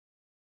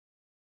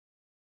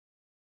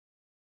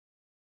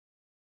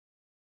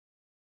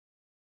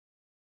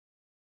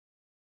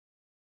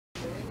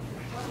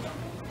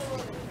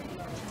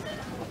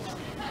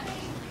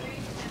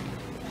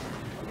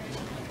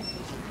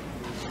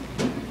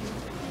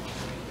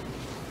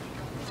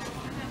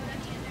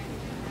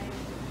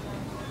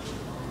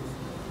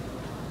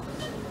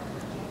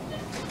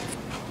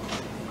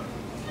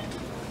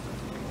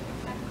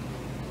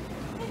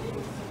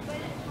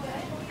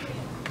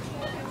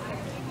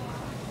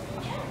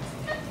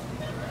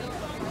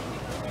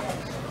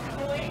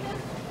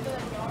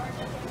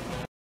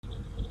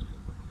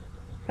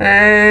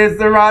Hey, it's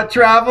the Raw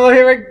Travel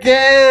here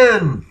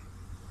again.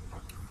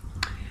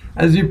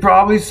 As you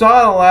probably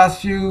saw in the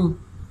last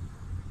few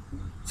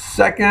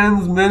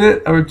seconds,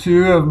 minute or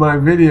two of my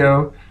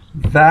video,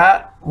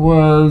 that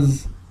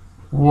was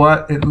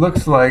what it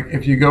looks like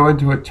if you go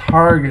into a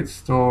Target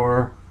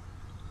store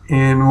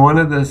in one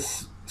of the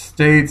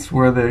states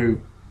where the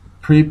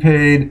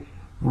prepaid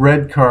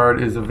red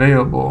card is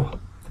available.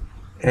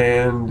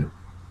 And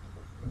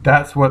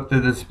that's what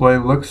the display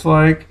looks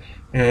like,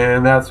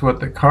 and that's what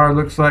the card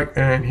looks like.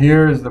 And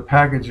here is the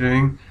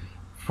packaging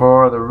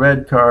for the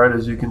red card.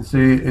 As you can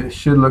see, it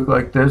should look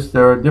like this.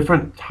 There are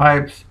different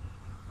types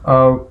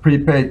of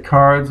prepaid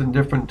cards and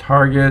different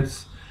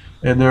targets,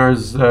 and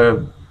there's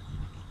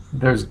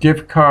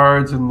gift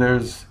cards, and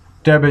there's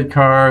debit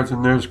cards,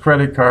 and there's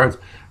credit cards,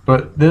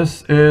 but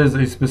this is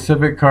a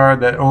specific card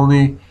that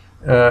only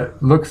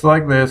looks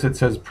like this. It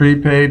says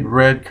prepaid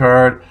red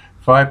card,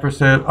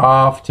 5%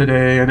 off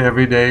today and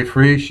every day,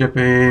 free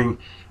shipping,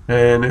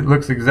 and it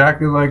looks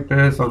exactly like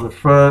this on the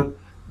front.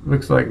 It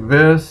looks like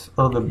this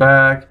on the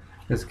back.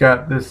 It's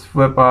got this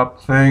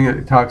flip-up thing.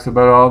 It talks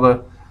about all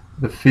the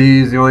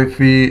fees. The only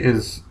fee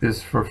is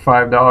for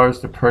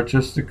 $5 to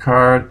purchase the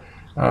card.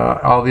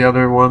 All the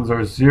other ones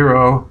are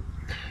 $0.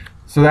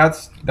 So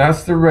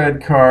that's the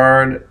red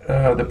card,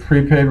 the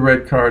prepaid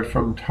red card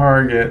from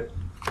Target.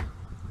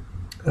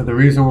 The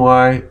reason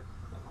why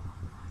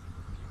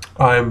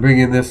I'm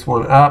bringing this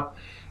one up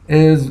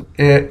is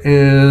it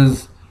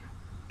is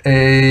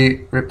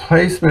a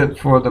replacement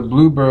for the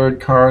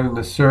Bluebird card and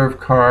the Serve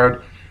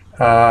card.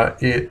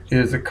 It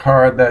is a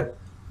card that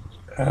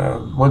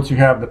once you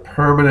have the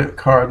permanent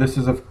card, this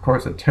is of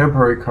course a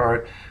temporary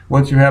card.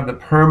 Once you have the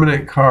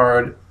permanent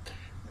card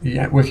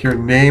with your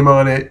name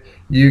on it,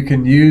 you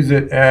can use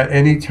it at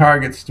any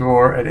Target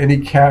store, at any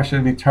cash at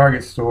any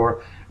Target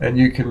store, and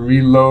you can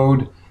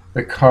reload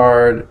the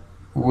card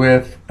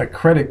with a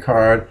credit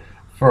card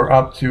for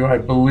up to, I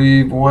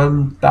believe,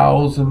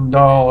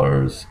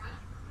 $1,000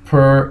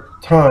 per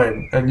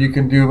time, and you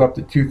can do up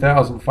to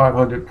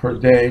 $2,500 per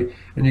day,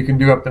 and you can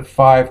do up to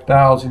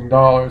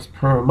 $5,000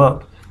 per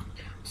month.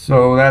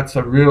 So that's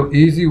a real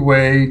easy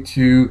way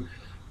to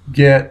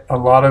get a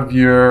lot of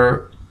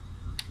your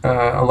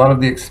a lot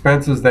of the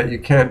expenses that you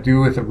can't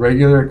do with a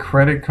regular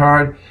credit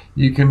card.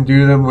 You can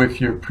do them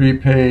with your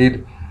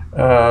prepaid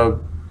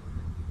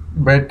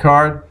red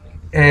card,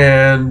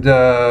 and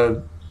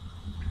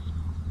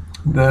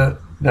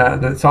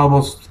that's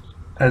almost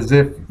as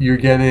if you're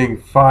getting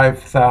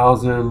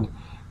 5,000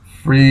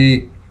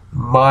 free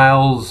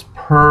miles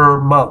per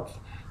month.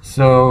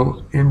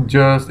 So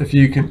if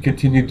you can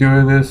continue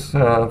doing this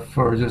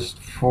for just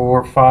 4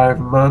 or 5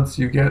 months,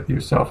 you get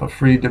yourself a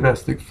free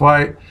domestic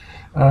flight.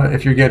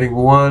 If you're getting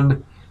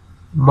 1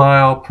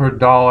 mile per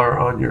dollar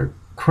on your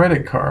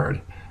credit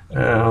card.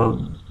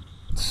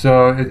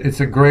 So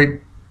it's a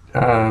great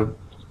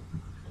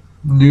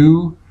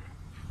new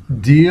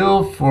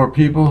deal for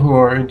people who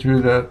are into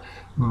the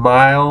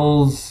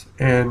miles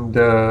and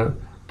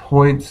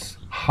points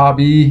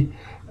hobby.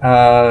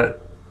 I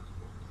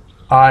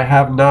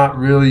have not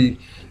really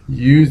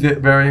used it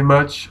very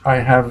much. I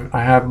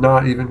have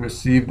not even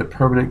received the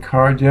permanent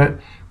card yet.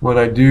 When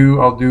I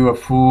do, I'll do a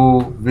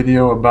full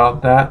video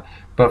about that.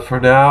 But for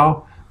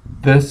now,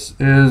 this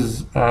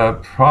is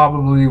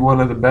probably one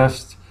of the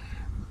best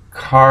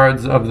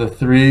cards of the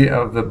 3,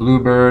 of the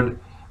Bluebird,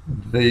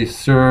 the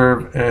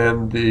Serve,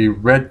 and the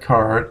red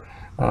card.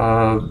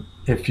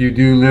 If you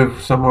do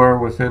live somewhere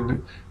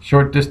within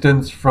short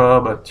distance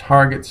from a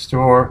Target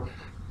store,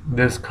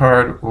 this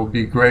card will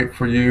be great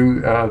for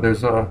you.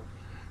 There's a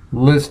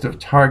list of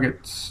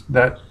Targets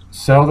that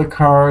sell the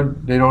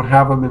card. They don't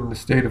have them in the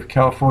state of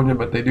California,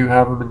 but they do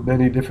have them in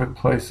many different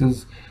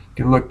places. You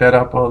can look that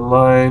up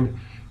online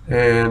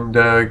and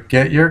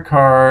get your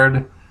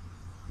card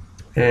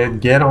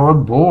and get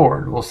on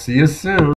board. We'll see you soon.